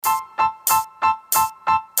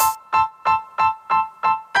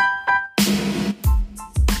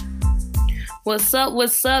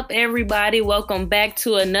What's up, everybody? Welcome back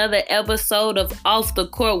to another episode of Off the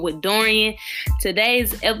Court with Dorian.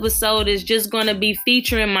 Today's episode is just going to be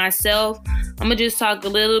featuring myself. I'm going to just talk a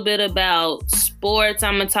little bit about sports.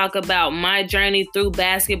 I'm going to talk about my journey through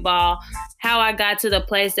basketball, how I got to the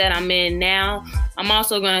place that I'm in now. I'm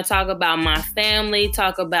also going to talk about my family,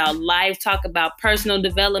 talk about life, talk about personal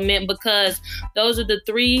development, because those are the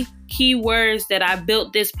three key words that I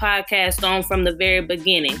built this podcast on from the very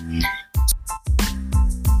beginning.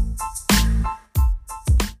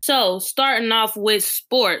 So, starting off with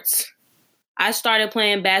sports, I started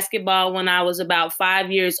playing basketball when I was about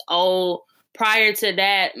 5 years old. Prior to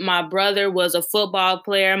that, my brother was a football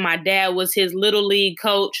player. My dad was his little league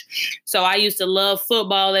coach. So I used to love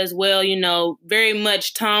football as well, very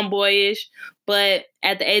much tomboyish. But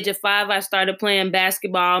at the age of 5, I started playing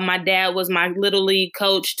basketball. My dad was my little league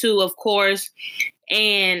coach too, of course.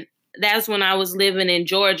 And that's when I was living in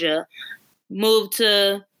Georgia. Moved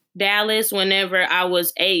to Dallas whenever I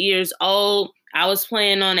was 8 years old. I was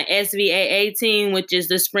playing on the SVAA team, which is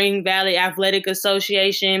the Spring Valley Athletic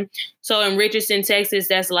Association. So in Richardson, Texas,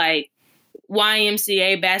 that's like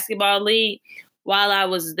YMCA basketball league. While I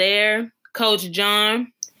was there, Coach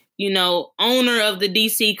John, owner of the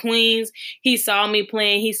DC Queens, he saw me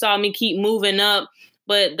playing. He saw me keep moving up,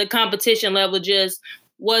 but the competition level just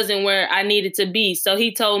wasn't where I needed to be. So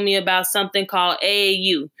he told me about something called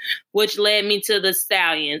AAU, which led me to the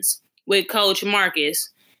Stallions with Coach Marcus.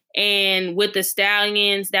 And with the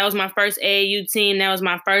Stallions, that was my first AAU team. That was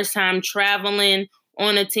my first time traveling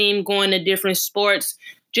on a team, going to different sports,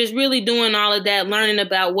 just really doing all of that, learning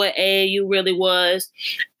about what AAU really was.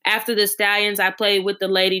 After the Stallions, I played with the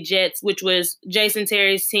Lady Jets, which was Jason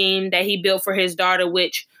Terry's team that he built for his daughter,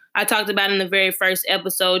 which I talked about in the very first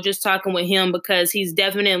episode, just talking with him because he's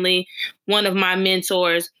definitely one of my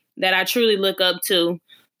mentors that I truly look up to.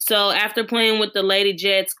 So after playing with the Lady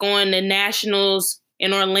Jets, going to nationals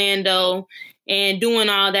in Orlando and doing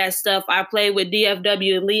all that stuff, I played with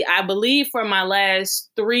DFW Elite, I believe, for my last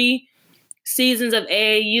 3 seasons of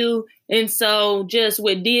AAU. And so just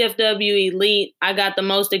with DFW Elite, I got the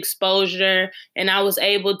most exposure and I was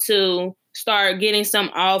able to start getting some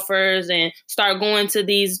offers and start going to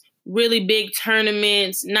these really big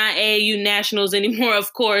tournaments, not AAU nationals anymore,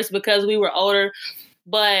 of course, because we were older.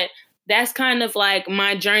 But that's kind of like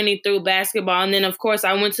my journey through basketball. And then, of course,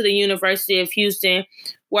 I went to the University of Houston,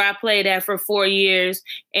 where I played at for 4 years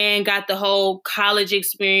and got the whole college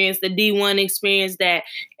experience, the D1 experience that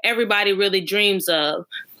everybody really dreams of.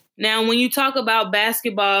 Now, when you talk about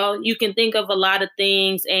basketball, you can think of a lot of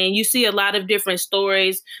things and you see a lot of different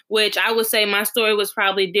stories, which I would say my story was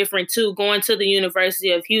probably different too. Going to the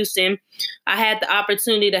University of Houston, I had the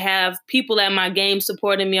opportunity to have people at my game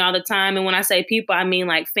supporting me all the time. And when I say people, I mean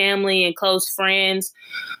like family and close friends.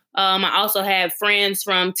 I also had friends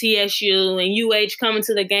from TSU and UH coming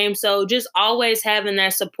to the game. So just always having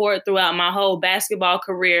that support throughout my whole basketball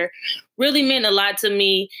career really meant a lot to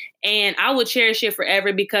me. And I would cherish it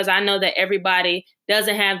forever because I know that everybody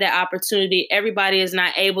doesn't have that opportunity. Everybody is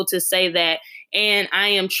not able to say that. And I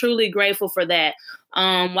am truly grateful for that.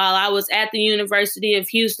 While I was at the University of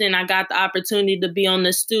Houston, I got the opportunity to be on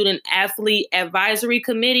the Student Athlete Advisory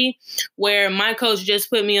Committee, where my coach just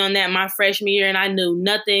put me on that my freshman year, and I knew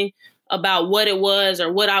nothing about what it was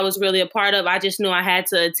or what I was really a part of. I just knew I had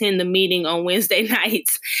to attend the meeting on Wednesday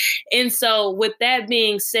nights. And so with that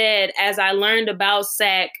being said, as I learned about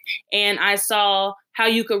SAC and I saw how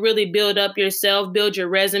you could really build up yourself, build your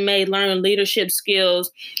resume, learn leadership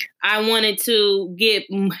skills, I wanted to get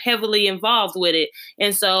heavily involved with it.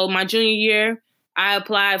 And so my junior year, I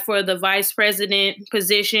applied for the vice president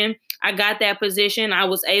position. I got that position. I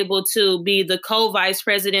was able to be the co-vice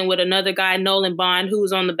president with another guy, Nolan Bond, who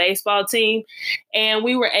was on the baseball team. And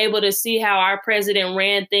we were able to see how our president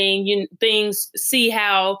ran things, see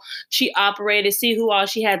how she operated, see who all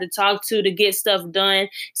she had to talk to get stuff done.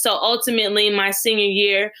 So ultimately, my senior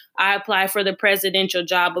year, I applied for the presidential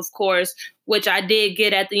job, of course, which I did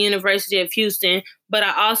get at the University of Houston. But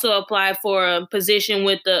I also applied for a position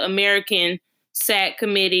with the American SAC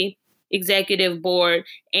Committee Executive Board,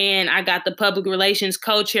 and I got the public relations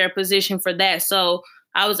co-chair position for that. So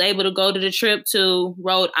I was able to go to the trip to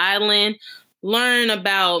Rhode Island, learn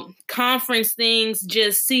about conference things,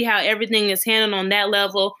 just see how everything is handled on that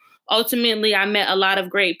level. Ultimately, I met a lot of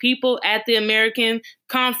great people at the American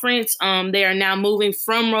Conference. They are now moving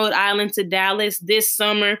from Rhode Island to Dallas this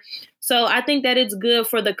summer. So I think that it's good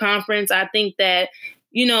for the conference. I think that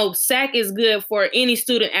SAC is good for any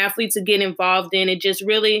student athlete to get involved in. It just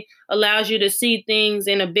really allows you to see things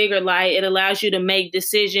in a bigger light. It allows you to make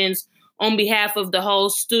decisions on behalf of the whole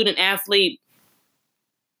student athlete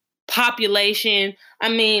population. I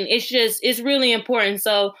mean, it's really important.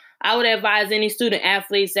 So I would advise any student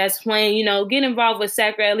athletes that's playing, get involved with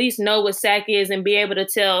SAC, or at least know what SAC is and be able to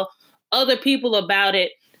tell other people about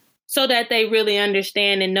it so that they really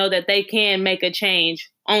understand and know that they can make a change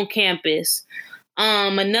on campus.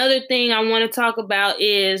 Another thing I want to talk about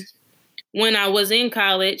is when I was in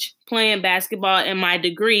college playing basketball and my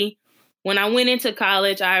degree. When I went into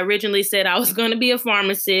college, I originally said I was going to be a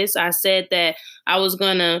pharmacist. I said that I was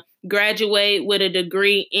going to graduate with a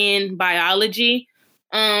degree in biology.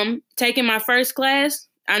 Taking my first class,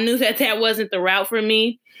 I knew that that wasn't the route for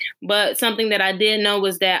me. But something that I did know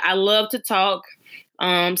was that I love to talk.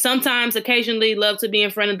 Sometimes, occasionally, love to be in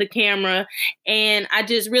front of the camera. And I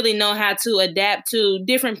just really know how to adapt to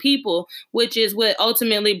different people, which is what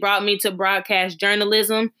ultimately brought me to broadcast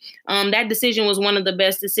journalism. That decision was one of the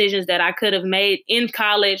best decisions that I could have made in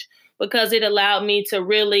college because it allowed me to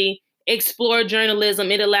really explore journalism.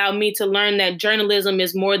 It allowed me to learn that journalism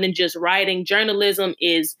is more than just writing. Journalism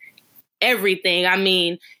is everything. I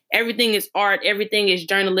mean, everything is art. Everything is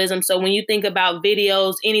journalism. So when you think about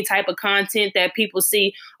videos, any type of content that people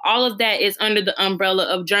see, all of that is under the umbrella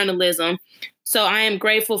of journalism. So I am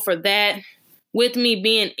grateful for that. With me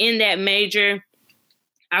being in that major,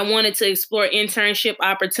 I wanted to explore internship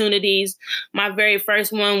opportunities. My very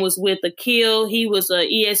first one was with Akil. He was a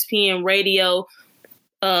ESPN radio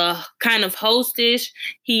kind of hostish.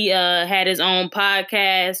 He had his own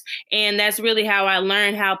podcast, and that's really how I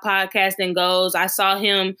learned how podcasting goes. I saw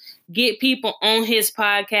him get people on his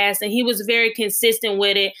podcast, and he was very consistent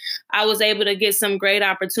with it. I was able to get some great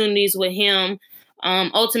opportunities with him.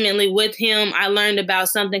 Ultimately, with him, I learned about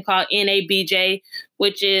something called NABJ,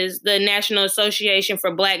 which is the National Association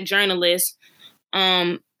for Black Journalists.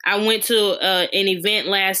 I went to an event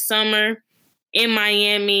last summer in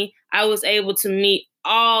Miami. I was able to meet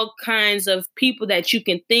all kinds of people that you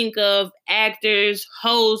can think of, actors,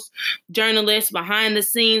 hosts, journalists, behind the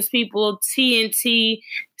scenes people, TNT,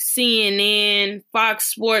 CNN, Fox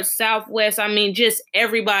Sports, Southwest. I mean, just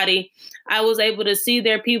everybody. I was able to see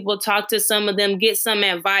their people, talk to some of them, get some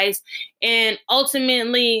advice. And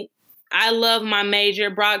ultimately, I love my major,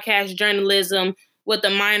 broadcast journalism, with a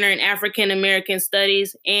minor in African American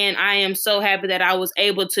Studies. And I am so happy that I was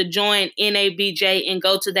able to join NABJ and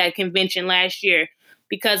go to that convention last year,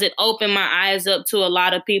 because it opened my eyes up to a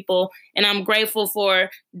lot of people. And I'm grateful for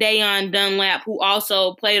Dayon Dunlap, who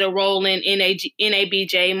also played a role in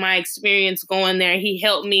NABJ, my experience going there. He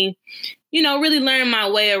helped me, really learn my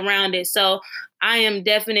way around it. So I am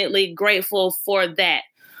definitely grateful for that.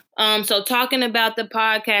 So talking about the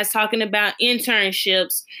podcast, talking about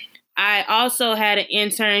internships, I also had an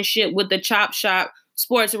internship with the Chop Shop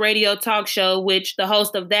Sports Radio Talk Show, which the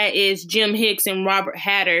host of that is Jim Hicks and Robert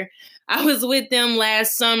Hatter. I was with them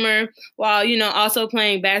last summer while, also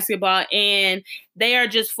playing basketball, and they are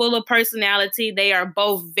just full of personality. They are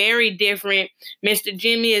both very different. Mr.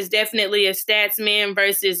 Jimmy is definitely a stats man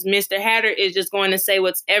versus Mr. Hatter is just going to say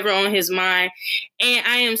what's ever on his mind. And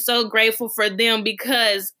I am so grateful for them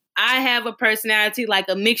because I have a personality like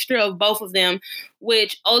a mixture of both of them,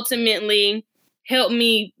 which ultimately helped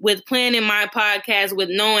me with planning my podcast, with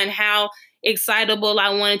knowing how excitable I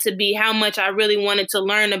wanted to be, how much I really wanted to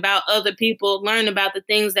learn about other people, learn about the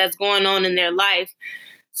things that's going on in their life.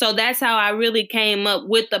 So that's how I really came up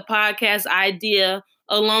with the podcast idea,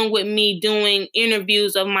 along with me doing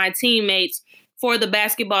interviews of my teammates for the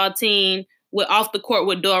basketball team with Off the Court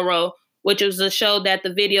with Doro, which was a show that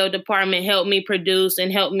the video department helped me produce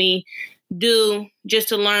and helped me do just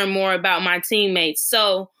to learn more about my teammates.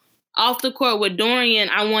 So Off the Court with Dorian,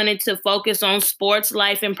 I wanted to focus on sports,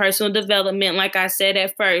 life, and personal development, like I said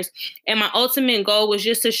at first. And my ultimate goal was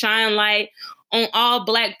just to shine light on all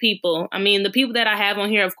Black people. I mean, the people that I have on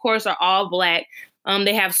here, of course, are all Black.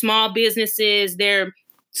 They have small businesses. They're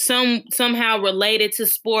somehow related to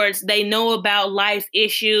sports. They know about life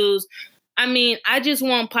issues. I mean, I just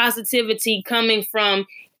want positivity coming from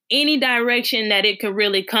any direction that it could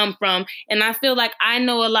really come from. And I feel like I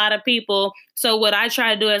know a lot of people. So what I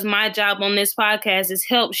try to do as my job on this podcast is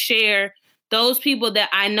help share those people that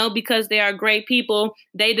I know, because they are great people.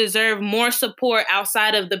 They deserve more support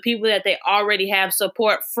outside of the people that they already have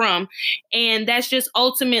support from. And that's just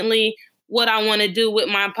ultimately what I want to do with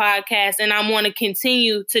my podcast. And I want to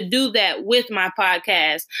continue to do that with my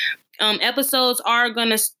podcast. Episodes are going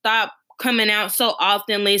to stop coming out so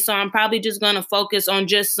oftenly, so I'm probably just going to focus on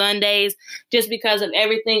just Sundays, just because of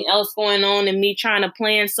everything else going on and me trying to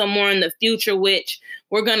plan some more in the future, which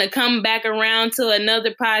we're going to come back around to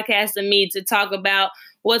another podcast of me to talk about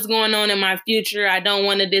what's going on in my future. I don't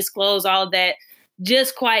want to disclose all that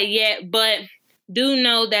just quite yet, but do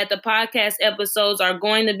know that the podcast episodes are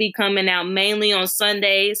going to be coming out mainly on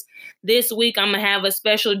Sundays. This week, I'm going to have a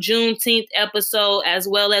special Juneteenth episode as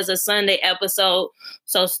well as a Sunday episode.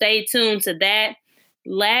 So stay tuned to that.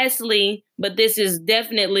 Lastly, but this is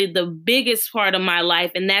definitely the biggest part of my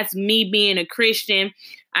life, and that's me being a Christian.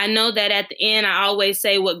 I know that at the end, I always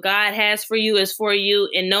say what God has for you is for you,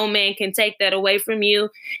 and no man can take that away from you.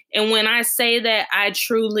 And when I say that, I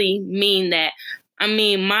truly mean that. I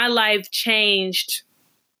mean, my life changed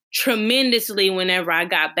tremendously whenever I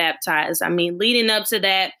got baptized. I mean, leading up to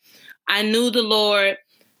that, I knew the Lord.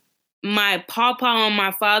 My papa on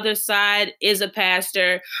my father's side is a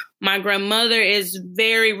pastor. My grandmother is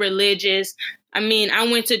very religious. I mean,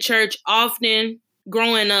 I went to church often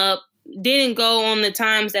growing up. Didn't go on the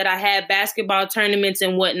times that I had basketball tournaments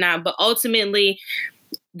and whatnot. But ultimately,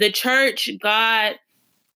 the church, God,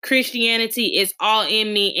 Christianity is all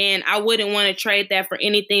in me. And I wouldn't want to trade that for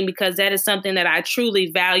anything because that is something that I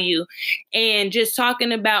truly value. And just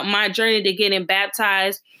talking about my journey to getting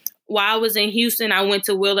baptized, while I was in Houston, I went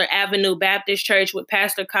to Wheeler Avenue Baptist Church with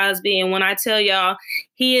Pastor Cosby. And when I tell y'all,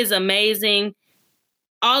 he is amazing.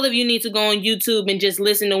 All of you need to go on YouTube and just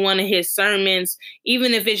listen to one of his sermons,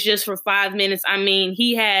 even if it's just for 5 minutes. I mean,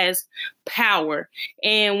 he has power.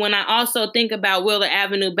 And when I also think about Wheeler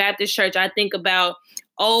Avenue Baptist Church, I think about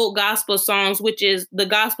old gospel songs, which is the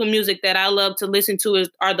gospel music that I love to listen to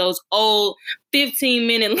are those old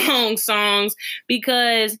 15-minute long songs,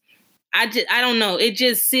 because I don't know. It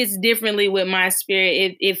just sits differently with my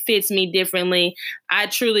spirit. It fits me differently. I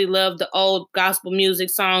truly love the old gospel music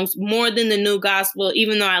songs more than the new gospel,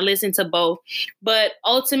 even though I listen to both. But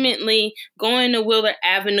ultimately, going to Wheeler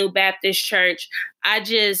Avenue Baptist Church, I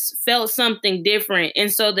just felt something different.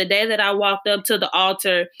 And so the day that I walked up to the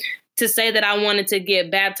altar to say that I wanted to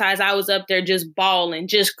get baptized, I was up there just bawling,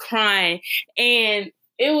 just crying. And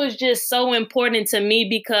it was just so important to me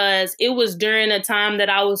because it was during a time that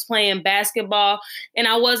I was playing basketball and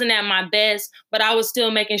I wasn't at my best, but I was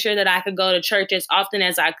still making sure that I could go to church as often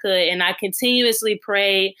as I could. And I continuously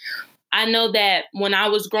prayed. I know that when I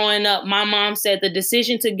was growing up, my mom said the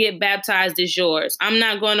decision to get baptized is yours. I'm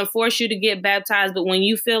not going to force you to get baptized, but when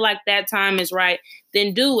you feel like that time is right,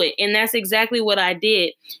 then do it. And that's exactly what I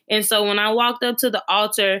did. And so when I walked up to the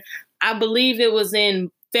altar, I believe it was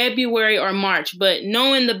in February or March, but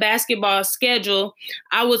knowing the basketball schedule,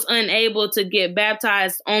 I was unable to get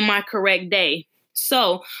baptized on my correct day.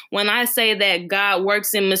 So when I say that God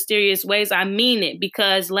works in mysterious ways, I mean it,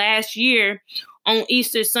 because last year on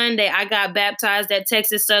Easter Sunday, I got baptized at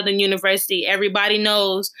Texas Southern University. Everybody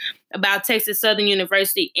knows about Texas Southern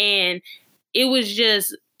University, and it was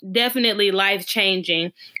just definitely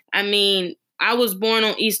life-changing. I mean, I was born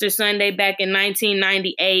on Easter Sunday back in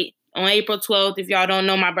 1998. On April 12th, if y'all don't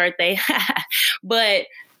know my birthday. But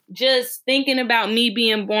just thinking about me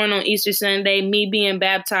being born on Easter Sunday, me being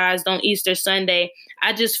baptized on Easter Sunday,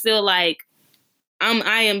 I just feel like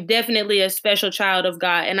I am definitely a special child of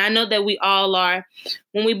God. And I know that we all are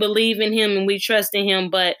when we believe in him and we trust in him.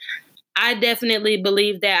 But I definitely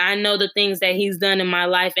believe that I know the things that he's done in my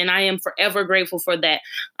life, and I am forever grateful for that.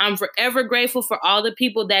 I'm forever grateful for all the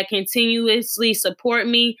people that continuously support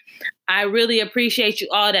me. I really appreciate you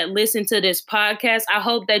all that listen to this podcast. I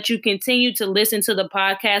hope that you continue to listen to the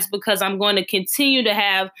podcast because I'm going to continue to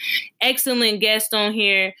have excellent guests on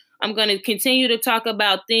here. I'm going to continue to talk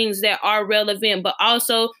about things that are relevant, but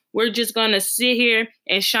also we're just going to sit here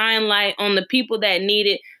and shine light on the people that need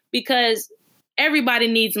it, because everybody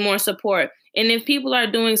needs more support. And if people are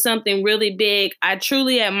doing something really big, I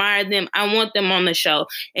truly admire them. I want them on the show.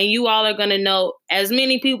 And you all are going to know as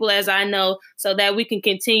many people as I know so that we can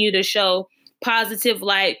continue to show positive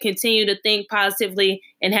light, continue to think positively,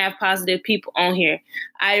 and have positive people on here.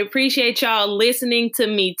 I appreciate y'all listening to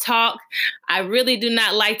me talk. I really do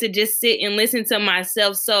not like to just sit and listen to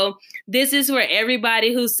myself. So this is for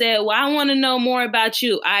everybody who said, well, I want to know more about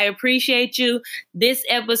you. I appreciate you. This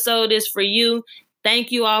episode is for you.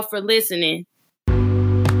 Thank you all for listening.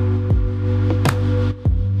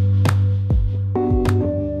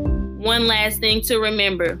 One last thing to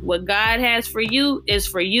remember, what God has for you is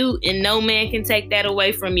for you, and no man can take that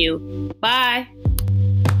away from you. Bye.